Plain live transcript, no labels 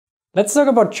Let's talk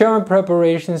about German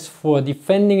preparations for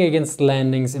defending against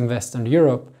landings in Western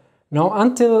Europe. Now,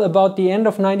 until about the end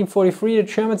of 1943, the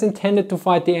Germans intended to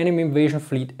fight the enemy invasion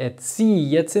fleet at sea,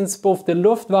 yet since both the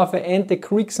Luftwaffe and the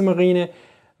Kriegsmarine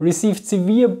received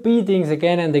severe beatings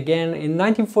again and again, in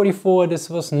 1944 this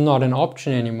was not an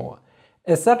option anymore.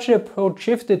 As such, the approach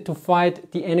shifted to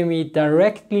fight the enemy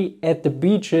directly at the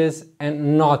beaches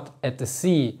and not at the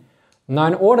sea. Now,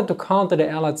 in order to counter the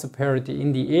Allied superiority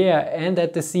in the air and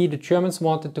at the sea, the Germans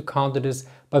wanted to counter this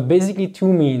by basically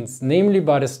two means, namely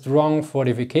by the strong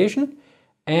fortification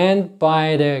and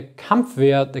by the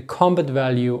Kampfwert, the combat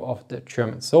value of the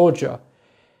German soldier.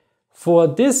 For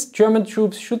this, German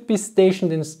troops should be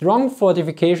stationed in strong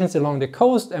fortifications along the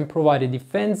coast and provide a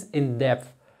defense in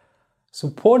depth,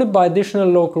 supported by additional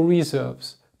local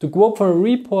reserves, to quote from a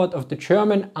report of the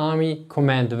German Army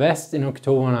Command West in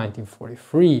October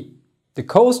 1943. The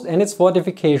coast and its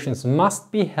fortifications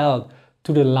must be held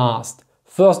to the last.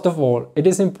 First of all, it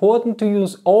is important to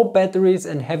use all batteries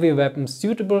and heavy weapons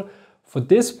suitable for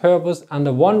this purpose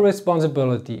under one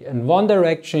responsibility and one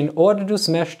direction in order to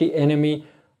smash the enemy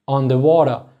on the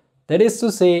water. That is to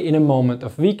say, in a moment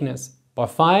of weakness, by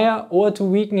fire, or to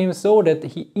weaken him so that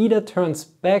he either turns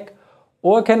back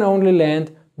or can only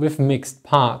land with mixed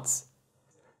parts.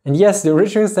 And yes, the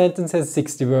original sentence has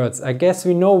 60 words. I guess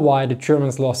we know why the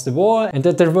Germans lost the war and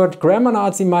that the word grammar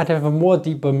Nazi might have a more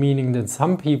deeper meaning than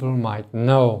some people might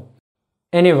know.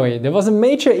 Anyway, there was a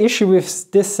major issue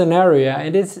with this scenario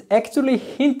and it's actually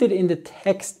hinted in the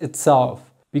text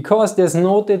itself. Because there's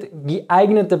noted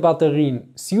geeignete Batterien,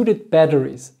 suited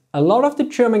batteries. A lot of the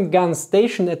German guns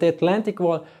stationed at the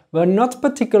Atlantikwall were not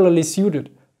particularly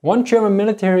suited. One German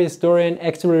military historian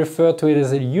actually referred to it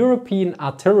as a European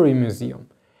artillery museum.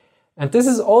 And this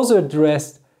is also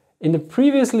addressed in the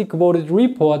previously quoted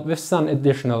report with some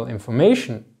additional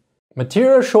information.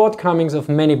 Material shortcomings of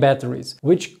many batteries,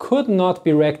 which could not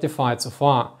be rectified so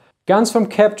far. Guns from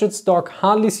captured stock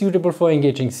hardly suitable for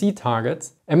engaging sea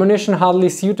targets, ammunition hardly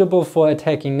suitable for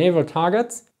attacking naval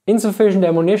targets, insufficient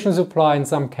ammunition supply in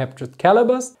some captured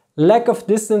calibers, lack of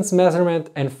distance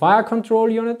measurement and fire control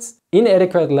units,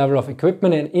 inadequate level of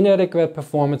equipment and inadequate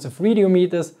performance of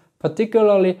radiometers,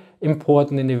 particularly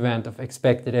important in the event of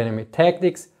expected enemy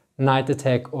tactics, night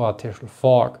attack or artificial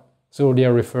fog. So they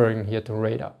are referring here to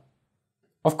radar.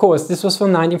 Of course, this was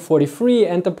from 1943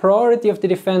 and the priority of the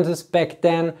defenses back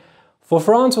then for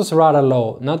France was rather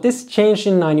low. Now this changed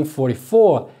in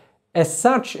 1944. As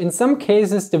such, in some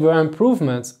cases there were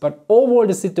improvements, but overall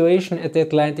the situation at the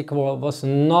Atlantikwall was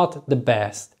not the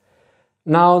best.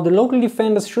 Now the local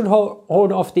defenders should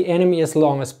hold off the enemy as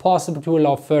long as possible to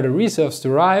allow further reserves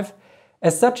to arrive.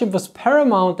 As such, it was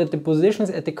paramount that the positions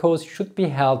at the coast should be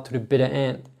held to the bitter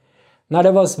end. Now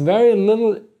there was very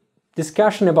little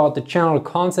discussion about the general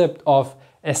concept of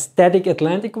a static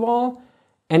Atlantikwall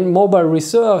and mobile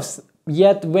reserves,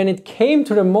 yet when it came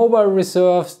to the mobile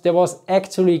reserves there was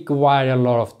actually quite a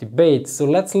lot of debate. So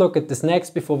let's look at this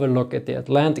next before we look at the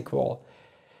Atlantikwall.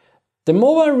 The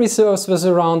mobile reserves were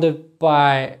surrounded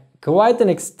by quite an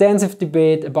extensive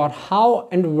debate about how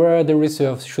and where the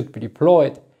reserves should be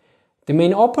deployed. The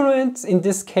main opponents in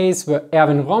this case were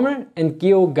Erwin Rommel and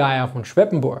Geyr von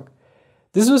Schweppenburg.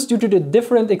 This was due to the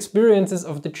different experiences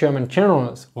of the German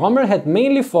generals. Rommel had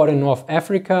mainly fought in North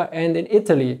Africa and in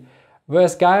Italy,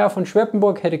 whereas Geyr von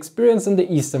Schweppenburg had experience on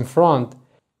the Eastern Front.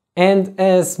 And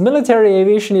as military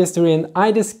aviation historian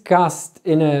I discussed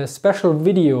in a special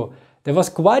video, there was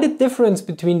quite a difference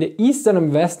between the Eastern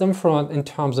and Western Front in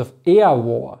terms of air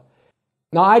war.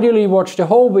 Now ideally watch the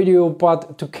whole video,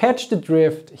 but to catch the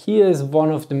drift, here is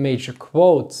one of the major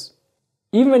quotes.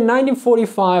 Even in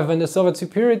 1945, when the Soviet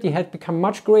superiority had become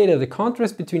much greater, the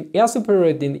contrast between air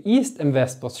superiority in the East and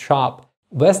West was sharp.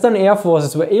 Western air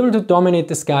forces were able to dominate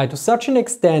the sky to such an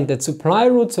extent that supply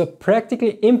routes were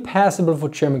practically impassable for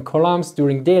German columns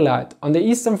during daylight. On the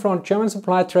Eastern Front, German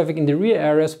supply traffic in the rear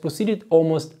areas proceeded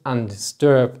almost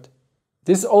undisturbed.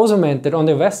 This also meant that on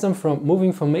the Western Front,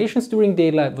 moving formations during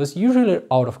daylight was usually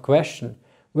out of question.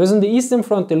 Whereas on the Eastern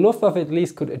Front, the Luftwaffe at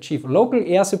least could achieve local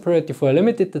air superiority for a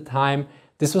limited time,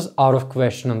 this was out of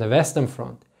question on the Western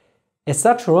Front. As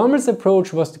such, Rommel's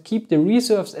approach was to keep the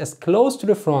reserves as close to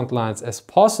the front lines as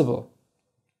possible.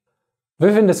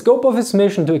 Within the scope of his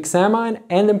mission to examine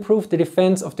and improve the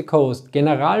defense of the coast,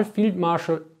 General Field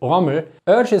Marshal Rommel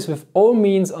urges with all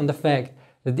means on the fact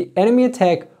that the enemy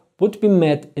attack would be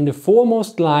met in the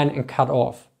foremost line and cut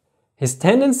off. His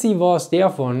tendency was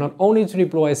therefore not only to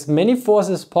deploy as many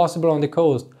forces as possible on the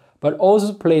coast, but also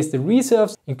to place the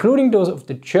reserves, including those of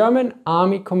the German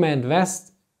Army Command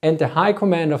West and the High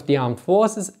Command of the Armed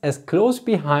Forces, as close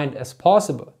behind as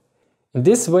possible. In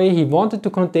this way, he wanted to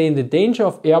contain the danger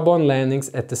of airborne landings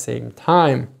at the same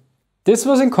time. This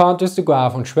was in contrast to Geyr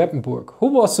von Schweppenburg, who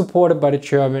was supported by the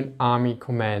German Army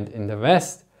Command in the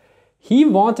West. He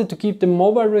wanted to keep the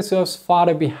mobile reserves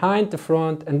farther behind the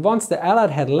front, and once the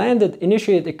Allies had landed,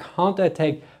 initiate a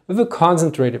counterattack with a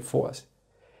concentrated force.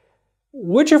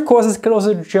 Which of course is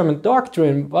closer to German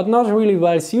doctrine, but not really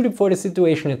well suited for the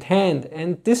situation at hand,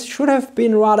 and this should have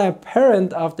been rather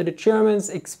apparent after the Germans'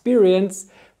 experience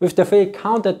with the failed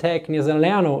counterattack near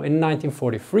Salerno in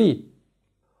 1943.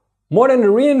 More than the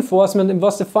reinforcement, it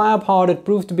was the firepower that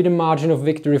proved to be the margin of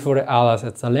victory for the Allies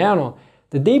at Salerno.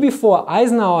 The day before,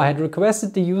 Eisenhower had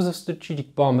requested the use of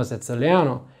strategic bombers at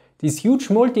Salerno. These huge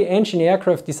multi-engine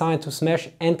aircraft designed to smash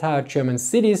entire German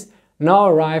cities now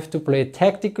arrived to play a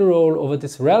tactical role over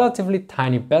this relatively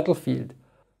tiny battlefield.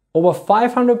 Over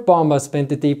 500 bombers spent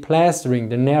the day plastering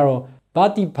the narrow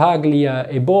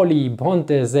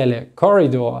Battipaglia-Eboli-Ponte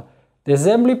corridor, the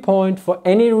assembly point for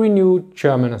any renewed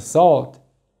German assault.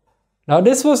 Now,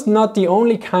 this was not the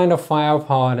only kind of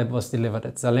firepower that was delivered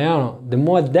at Salerno. The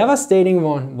more devastating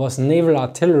one was naval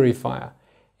artillery fire.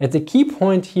 And the key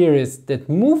point here is that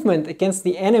movement against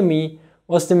the enemy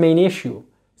was the main issue,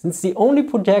 since the only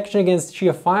protection against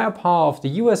sheer firepower of the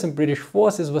US and British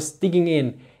forces was digging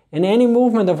in, and any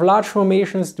movement of large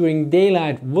formations during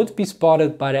daylight would be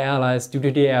spotted by the Allies due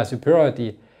to the air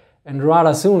superiority, and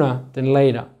rather sooner than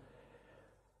later.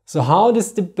 So how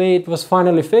this debate was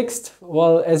finally fixed?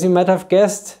 Well, as you might have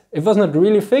guessed, it was not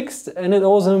really fixed, and it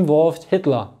also involved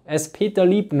Hitler, as Peter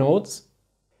Lieb notes.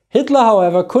 Hitler,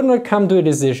 however, could not come to a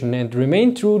decision and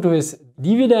remained true to his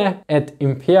divide et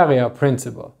imperia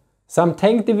principle. Some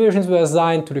tank divisions were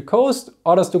assigned to the coast,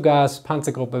 others to Geyr's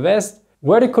Panzergruppe West,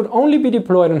 where they could only be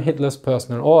deployed on Hitler's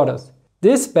personal orders.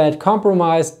 This bad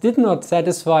compromise did not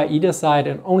satisfy either side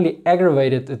and only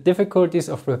aggravated the difficulties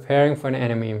of preparing for an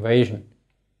enemy invasion.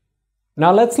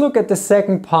 Now let's look at the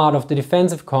second part of the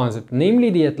defensive concept, namely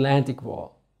the Atlantic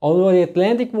Wall. Although the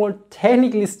Atlantic Wall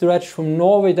technically stretched from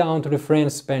Norway down to the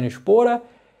French-Spanish border,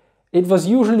 it was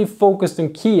usually focused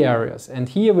on key areas, and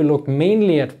here we look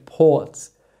mainly at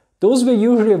ports. Those were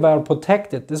usually well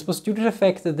protected. This was due to the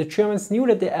fact that the Germans knew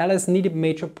that the Allies needed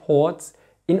major ports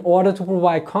in order to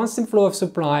provide constant flow of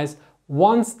supplies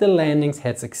once the landings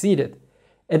had succeeded.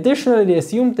 Additionally, they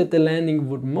assumed that the landing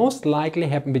would most likely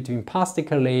happen between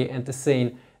Pas-de-Calais and the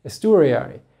Seine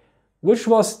estuary, which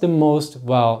was the most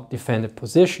well-defended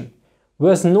position,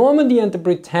 whereas Normandy and the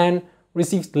Bretagne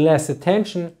received less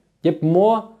attention, yet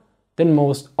more than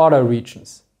most other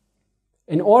regions.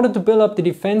 In order to build up the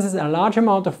defenses, a large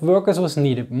amount of workers was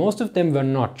needed. Most of them were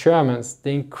not Germans.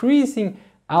 The increasing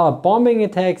Allied bombing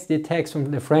attacks, the attacks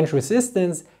from the French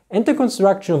resistance, and the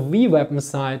construction of V-weapon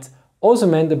sites also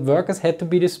meant that workers had to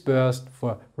be dispersed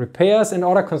for repairs and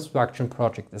other construction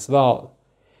projects as well.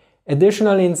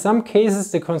 Additionally, in some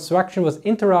cases the construction was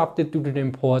interrupted due to the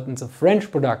importance of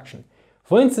French production.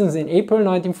 For instance, in April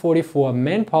 1944,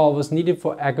 manpower was needed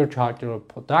for agricultural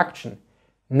production.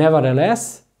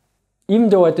 Nevertheless, even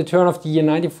though at the turn of the year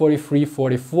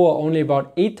 1943-44 only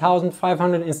about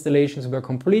 8,500 installations were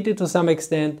completed to some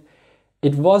extent,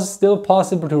 it was still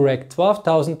possible to erect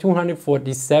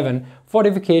 12,247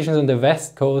 fortifications on the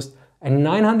west coast and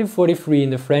 943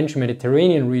 in the French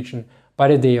Mediterranean region by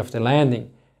the day of the landing.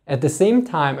 At the same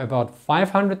time, about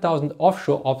 500,000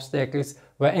 offshore obstacles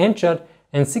were entered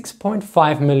and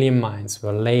 6.5 million mines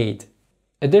were laid.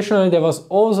 Additionally, there was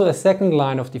also a second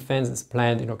line of defenses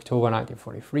planned in October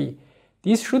 1943.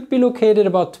 These should be located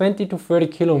about 20 to 30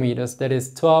 kilometers, that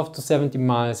is 12 to 70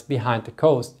 miles behind the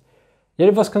coast. Yet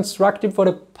it was constructed for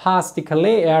the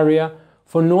Pas-de-Calais area.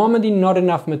 For Normandy, not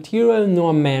enough material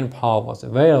nor manpower was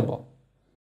available.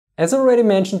 As already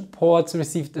mentioned, ports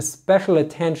received a special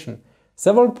attention.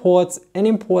 Several ports and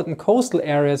important coastal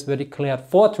areas were declared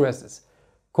fortresses.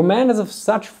 Commanders of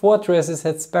such fortresses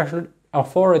had special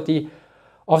authority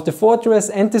of the fortress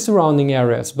and the surrounding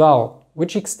area as well,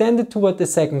 which extended toward the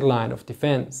second line of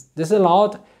defense. This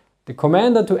allowed the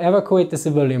commander to evacuate the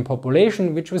civilian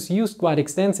population, which was used quite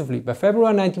extensively. By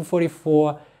February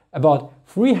 1944, about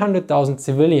 300,000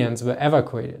 civilians were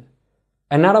evacuated.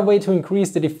 Another way to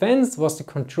increase the defense was the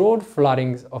controlled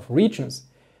flooding of regions,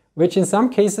 which in some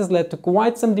cases led to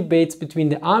quite some debates between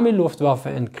the Army, Luftwaffe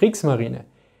and Kriegsmarine.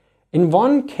 In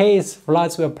one case,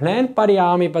 floods were planned by the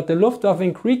Army, but the Luftwaffe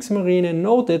and Kriegsmarine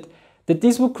noted that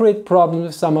this would create problems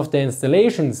with some of their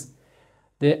installations.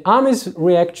 The Army's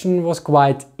reaction was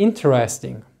quite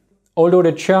interesting. Although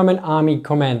the German Army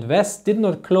Command West did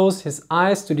not close his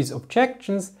eyes to these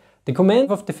objections, the command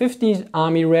of the 15th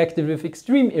Army reacted with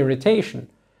extreme irritation.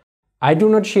 I do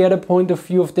not share the point of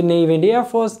view of the Navy and the Air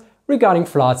Force regarding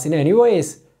floods in any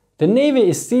ways. The Navy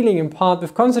is dealing in part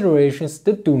with considerations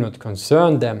that do not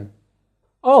concern them.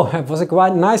 Oh, that was a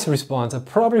quite nice response. I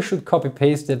probably should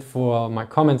copy-paste it for my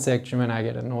comment section when I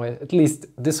get annoyed. At least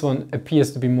this one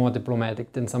appears to be more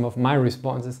diplomatic than some of my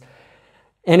responses.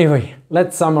 Anyway,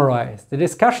 let's summarize. The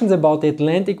discussions about the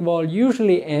Atlantic Wall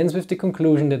usually ends with the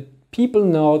conclusion that people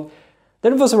note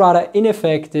that it was rather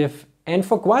ineffective, and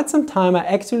for quite some time I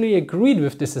actually agreed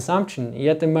with this assumption.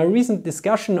 Yet in my recent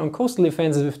discussion on coastal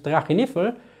defenses with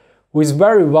Drachiniffel, who is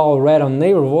very well read on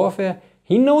naval warfare,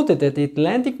 he noted that the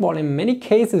Atlantic Wall in many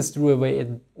cases drew away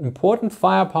important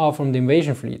firepower from the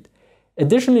invasion fleet.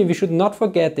 Additionally, we should not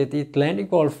forget that the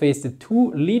Atlantic Wall faced the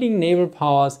two leading naval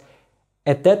powers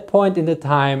at that point in the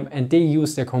time, and they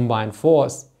used their combined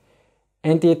force.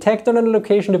 And they attacked on a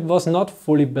location that was not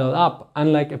fully built up,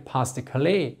 unlike a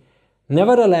Pas-de-Calais.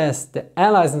 Nevertheless, the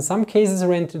Allies in some cases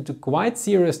ran into quite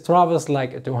serious troubles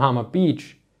like at Omaha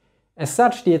Beach. As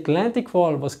such, the Atlantic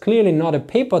Wall was clearly not a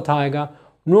paper tiger,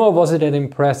 nor was it an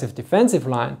impressive defensive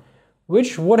line,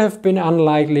 which would have been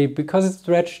unlikely because it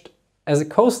stretched as a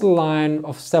coastal line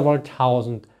of several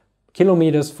thousand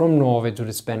kilometers from Norway to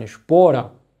the Spanish border.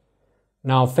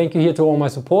 Now, thank you here to all my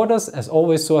supporters. As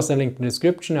always, source and link in the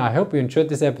description. I hope you enjoyed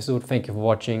this episode. Thank you for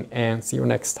watching and see you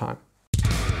next time.